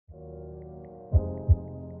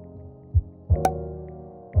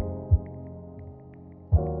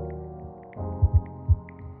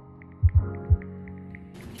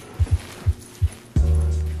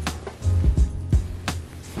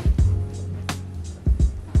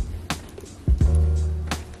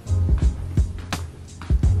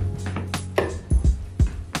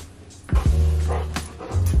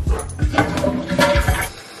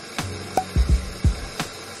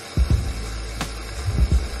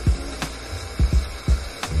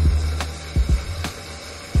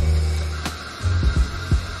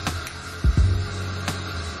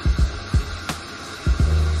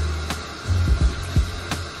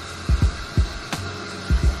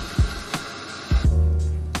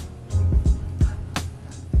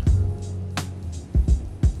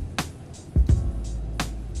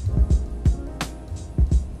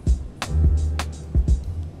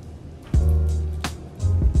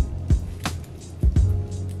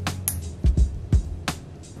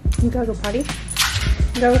You gotta go potty?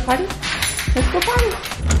 You gotta go potty? Let's go potty.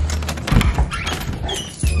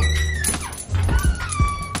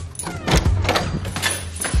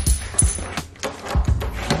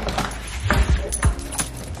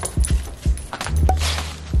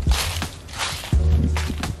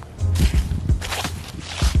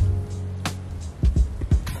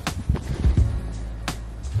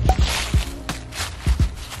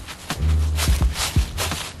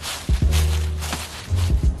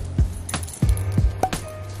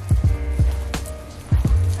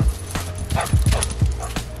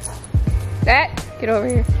 Get over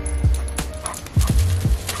here.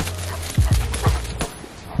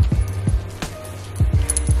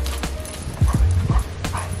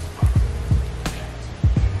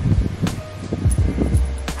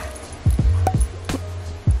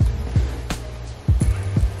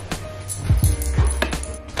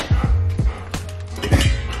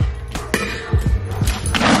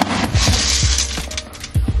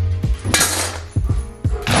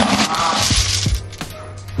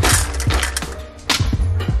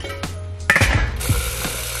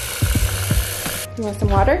 You want some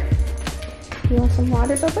water? You want some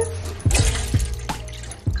water, Bubba?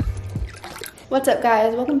 What's up,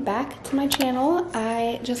 guys? Welcome back to my channel.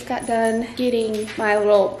 I just got done getting my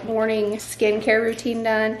little morning skincare routine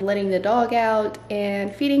done, letting the dog out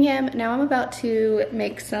and feeding him. Now I'm about to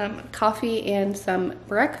make some coffee and some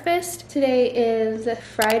breakfast. Today is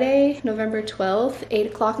Friday, November 12th, 8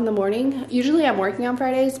 o'clock in the morning. Usually I'm working on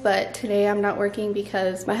Fridays, but today I'm not working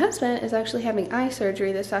because my husband is actually having eye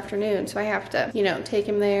surgery this afternoon. So I have to, you know, take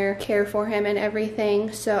him there, care for him and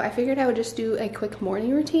everything. So I figured I would just do a quick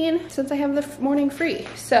morning routine since I have the morning free.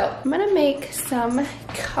 So I'm gonna make some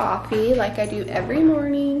coffee like I do every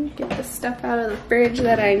morning. Get the stuff out of the fridge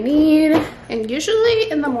that I need. And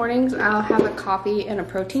usually in the mornings I'll have a coffee and a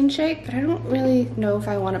protein shake, but I don't really know if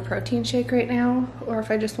I want a protein shake right now or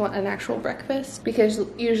if I just want an actual breakfast, because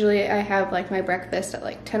usually I have like my breakfast at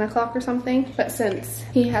like 10 o'clock or something. But since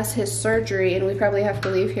he has his surgery and we probably have to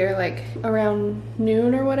leave here like around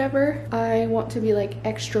noon or whatever, I want to be like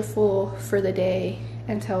extra full for the day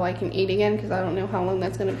until I can eat again, because I don't know how long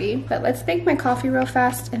that's gonna be. But let's make my coffee real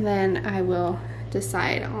fast and then I will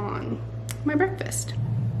decide on my breakfast.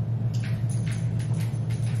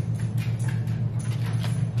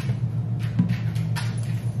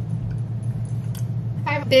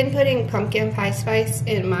 I've been putting pumpkin pie spice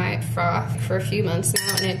in my froth for a few months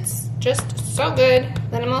now and it's just so good.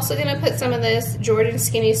 Then I'm also gonna put some of this Jordan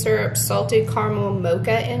Skinny Syrup salted caramel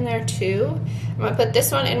mocha in there too. I'm gonna put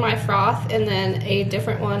this one in my froth and then a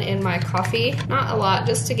different one in my coffee. Not a lot,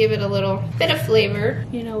 just to give it a little bit of flavor.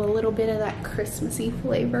 You know, a little bit of that Christmassy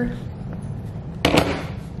flavor.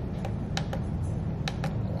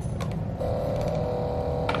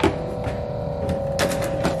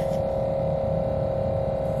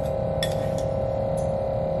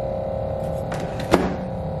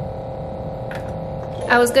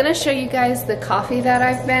 I was gonna show you guys the coffee that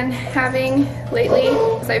I've been having lately,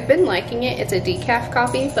 because I've been liking it. It's a decaf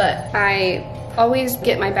coffee, but I always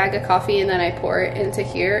get my bag of coffee and then I pour it into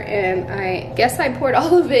here, and I guess I poured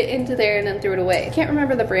all of it into there and then threw it away. I can't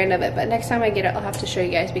remember the brand of it, but next time I get it, I'll have to show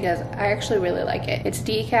you guys because I actually really like it. It's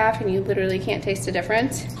decaf and you literally can't taste the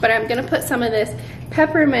difference. But I'm gonna put some of this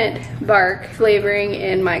peppermint bark flavoring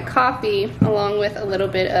in my coffee along with a little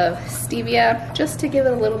bit of stevia just to give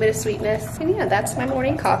it a little bit of sweetness. And yeah, that's my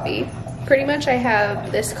morning coffee. Pretty much I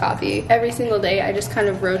have this coffee every single day. I just kind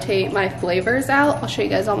of rotate my flavors out. I'll show you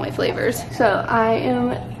guys all my flavors. So I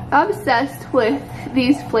am obsessed with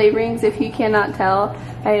these flavorings, if you cannot tell.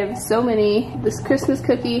 I have so many. This Christmas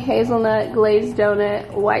cookie, hazelnut, glazed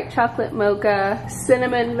donut, white chocolate mocha,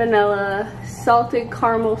 cinnamon vanilla, salted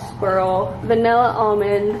caramel swirl, vanilla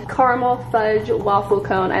almond, caramel fudge waffle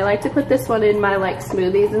cone. I like to put this one in my like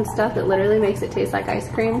smoothies and stuff. It literally makes it taste like ice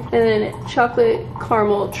cream. And then chocolate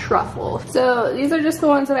caramel truffle. So these are just the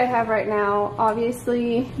ones that I have right now.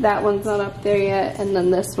 Obviously that one's not up there yet, and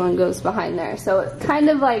then this one goes behind there. So it's kind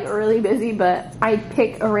of like really busy, but I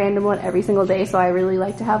pick a random one every single day, so I really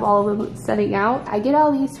like to have all of them setting out. I get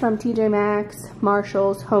all these from TJ Maxx,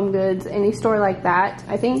 Marshalls, Home Goods, any store like that.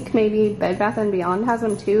 I think maybe Bed Bath & Beyond has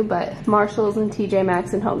them too, but Marshalls and TJ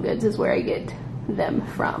Maxx and Home Goods is where I get them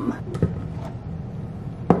from.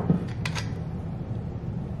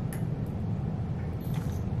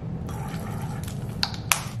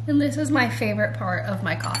 And this is my favorite part of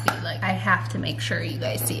my coffee. Like, I have to make sure you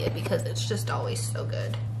guys see it because it's just always so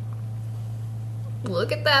good.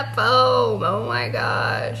 Look at that foam, oh my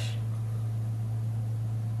gosh.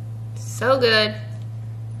 So good.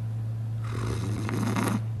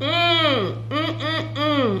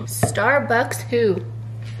 Starbucks who?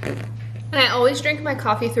 And I always drink my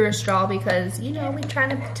coffee through a straw because, you know, we're trying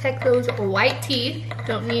to protect those white teeth.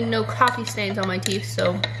 Don't need no coffee stains on my teeth,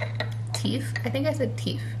 so teeth? I think I said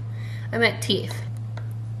teeth. I meant teeth.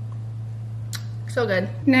 So good.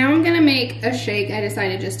 Now I'm gonna make a shake. I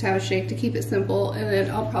decided just to have a shake to keep it simple, and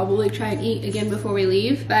then I'll probably try and eat again before we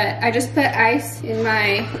leave. But I just put ice in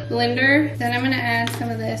my blender. Then I'm gonna add some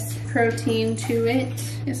of this protein to it.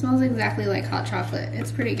 It smells exactly like hot chocolate.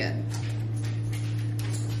 It's pretty good.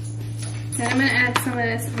 Then I'm gonna add some of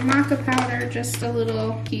this maca powder, just a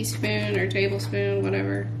little teaspoon or tablespoon,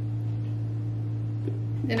 whatever.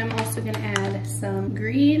 Then I'm also gonna add some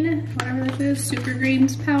green, whatever this is, super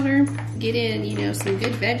greens powder. Get in, you know, some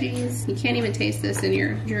good veggies. You can't even taste this in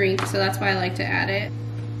your drink, so that's why I like to add it.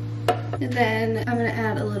 And then I'm gonna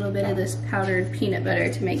add a little bit of this powdered peanut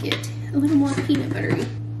butter to make it a little more peanut buttery.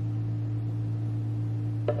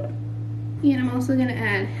 And I'm also gonna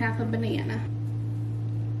add half a banana.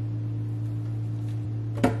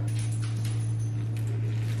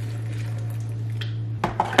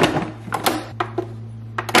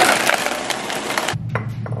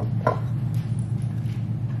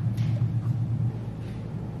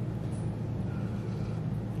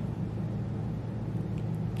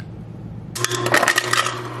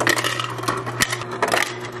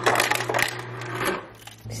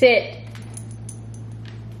 Sit.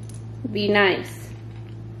 Be nice.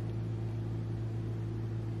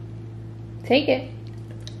 Take it.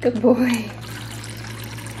 Good boy.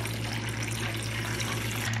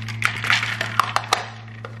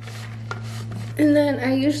 And then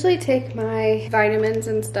I usually take my vitamins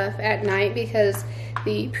and stuff at night because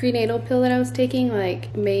the prenatal pill that I was taking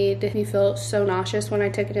like made me feel so nauseous when I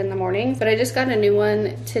took it in the morning. But I just got a new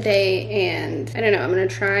one today and I don't know, I'm gonna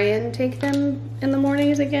try and take them in the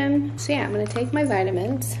mornings again. So yeah, I'm gonna take my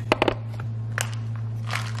vitamins.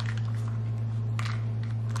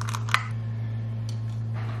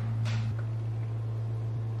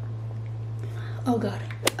 Oh God.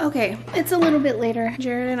 Okay, it's a little bit later.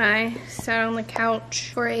 Jared and I sat on the couch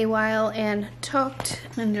for a while and talked,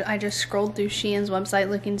 and I just scrolled through Shein's website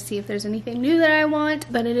looking to see if there's anything new that I want,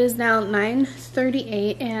 but it is now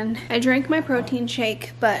 9:38 and I drank my protein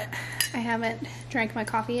shake, but I haven't drank my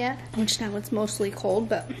coffee yet, which now it's mostly cold,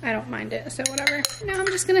 but I don't mind it, so whatever. Now I'm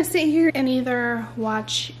just gonna sit here and either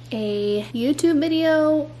watch a YouTube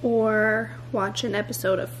video or watch an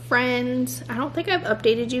episode of Friends. I don't think I've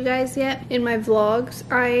updated you guys yet in my vlogs.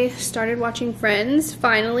 I started watching Friends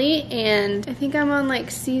finally, and I think I'm on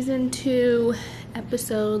like season 2,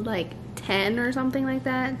 episode like 10 or something like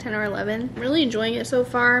that, 10 or 11. I'm really enjoying it so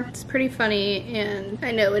far. It's pretty funny, and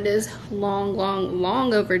I know it is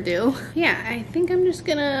long overdue. Yeah, I think I'm just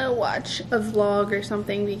gonna watch a vlog or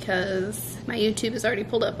something because my YouTube is already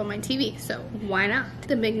pulled up on my TV, so why not?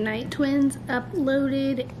 The Big Night twins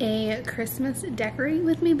uploaded a Christmas decorate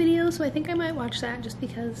with me video, so I think I might watch that just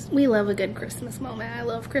because we love a good Christmas moment. I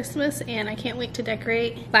love Christmas and I can't wait to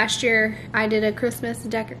decorate. Last year I did a Christmas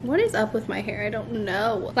what is up with my hair? I don't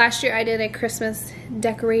know. Last year I did a Christmas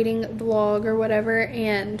decorating vlog or whatever,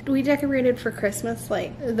 and we decorated for Christmas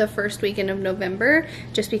like the first weekend of November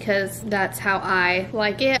just because that's how I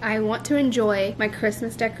like it. I want to enjoy my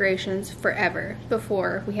Christmas decorations forever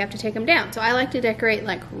before we have to take them down. So I like to decorate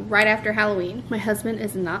like right after Halloween. My husband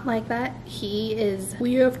is not like that. He is,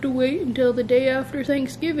 we have to wait until the day after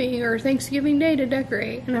Thanksgiving or Thanksgiving Day to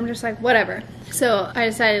decorate. And I'm just like, whatever. So I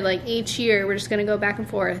decided like each year we're just gonna go back and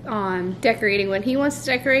forth on decorating when he wants to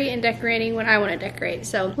decorate and decorating when I want to decorate.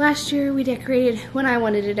 So last year we decorated when I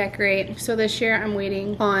wanted to decorate. So this year I'm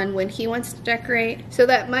waiting on when he wants to decorate. So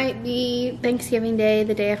that might be Thanksgiving Day,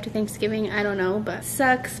 the day after Thanksgiving, I don't know, but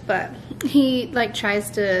sucks. But he like tries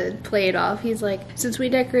to play it off. He's like, since we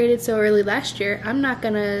decorated so early last year, I'm not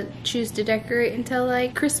gonna choose to decorate until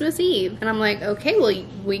like Christmas Eve. And I'm like, okay, well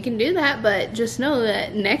we can do that, but just know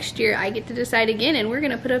that next year I get to decide again, and we're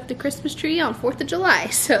gonna put up the Christmas tree on 4th of July.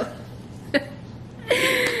 So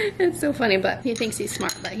it's so funny, but he thinks he's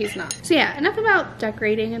smart, but he's not. So yeah, enough about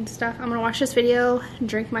decorating and stuff. I'm gonna watch this video,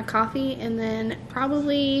 drink my coffee, and then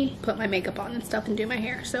probably put my makeup on and stuff and do my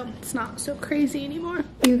hair, so it's not so crazy anymore.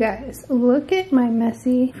 You guys, look at my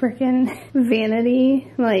messy freaking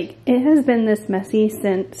vanity. Like, it has been this messy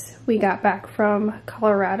since we got back from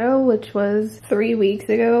Colorado, which was 3 weeks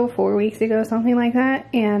ago, 4 weeks ago, something like that,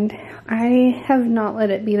 and I have not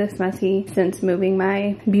let it be this messy since moving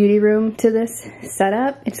my beauty room to this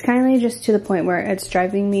setup. It's kind of just to the point where it's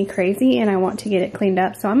driving me crazy and I want to get it cleaned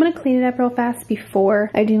up. So I'm gonna clean it up real fast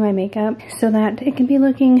before I do my makeup so that it can be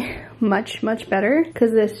looking much better,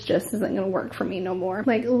 because this just isn't gonna work for me no more.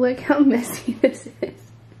 Like, look how messy this is.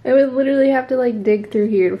 I would literally have to like dig through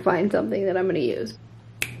here to find something that I'm gonna use.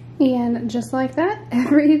 And just like that,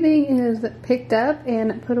 everything is picked up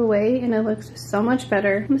and put away and it looks so much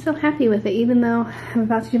better. I'm so happy with it. Even though I'm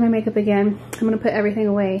about to do my makeup again, I'm gonna put everything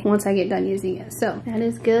away once I get done using it. So that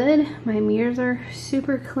is good. My mirrors are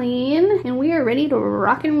super clean and we are ready to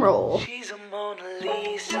rock and roll. She's a Mona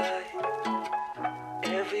Lisa.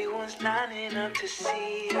 Everyone's lining up to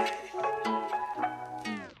see her.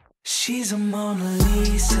 She's a Mona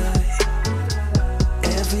Lisa.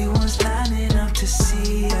 Everyone's lining up to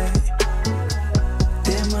see her.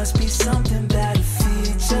 There must be something about her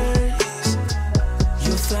features.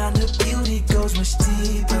 You'll find her beauty goes much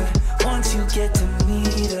deeper once you get to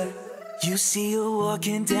meet her. You see her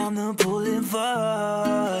walking down the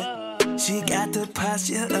boulevard. She got the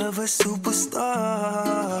posture of a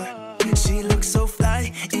superstar. She looks so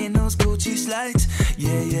fly in those Gucci slides.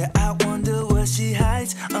 Yeah, yeah, I wonder what she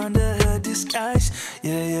hides under her disguise.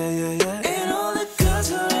 Yeah, yeah, yeah, yeah. And all the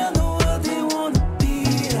girls around the world, they wanna be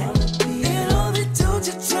her. And all the dudes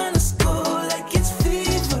are trying to score like it's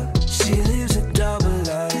fever. She lives a double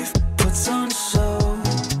life, puts on a show.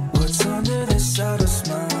 What's under this subtle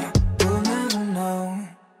smile, we'll never know.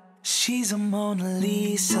 She's a Mona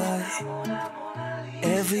Lisa.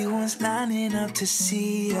 Everyone's lining up to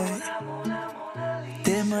see her.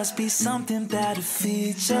 There must be something about her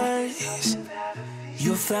features.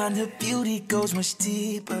 You'll find her beauty goes much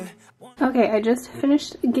deeper. Okay, I just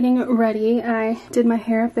finished getting ready. I did my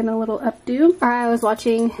hair up in a little updo. I was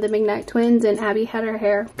watching the McKnight twins and Abby had her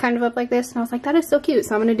hair kind of up like this and I was like, that is so cute,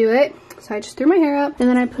 so I'm gonna do it. So I just threw my hair up and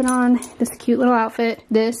then I put on this cute little outfit.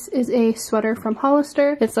 This is a sweater from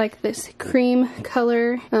Hollister. It's like this cream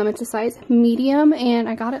color. It's a size medium and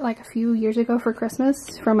I got it like a few years ago for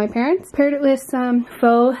Christmas from my parents. Paired it with some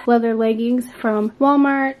faux leather leggings from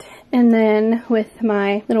Walmart and then with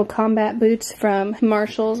my little combat boots from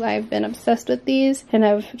Marshall's. I've been obsessed with these and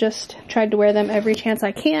I've just tried to wear them every chance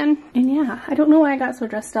I can. And yeah, I don't know why I got so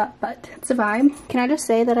dressed up, but it's a vibe. Can I just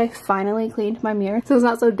say that I finally cleaned my mirror so it's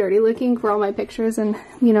not so dirty looking for all my pictures and,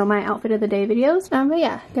 you know, my outfit of the day videos. But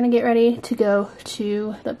yeah, gonna get ready to go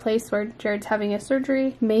to the place where Jared's having his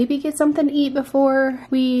surgery. Maybe get something to eat before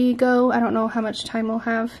we go. I don't know how much time we'll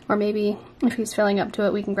have, or maybe if he's filling up to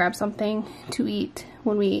it, we can grab something to eat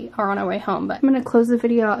when we are on our way home. But I'm gonna close the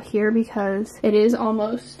video out here because it is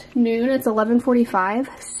almost noon. It's 11:45.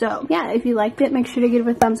 So yeah, if you liked it, make sure to give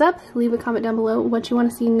it a thumbs up. Leave a comment down below what you want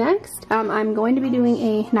to see next. I'm going to be doing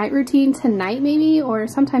a night routine tonight maybe, or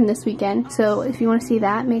sometime this weekend. So if you want to see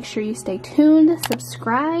that, make sure you stay tuned,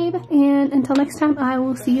 subscribe, and until next time, I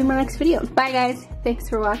will see you in my next video. Bye guys. Thanks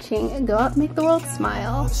for watching. Go out, make the world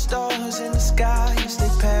smile. Stars in the sky, they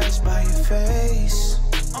pass by your face.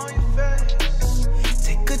 On your face.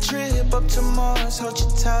 Take a trip up to Mars, hold you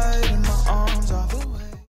tight in my arms.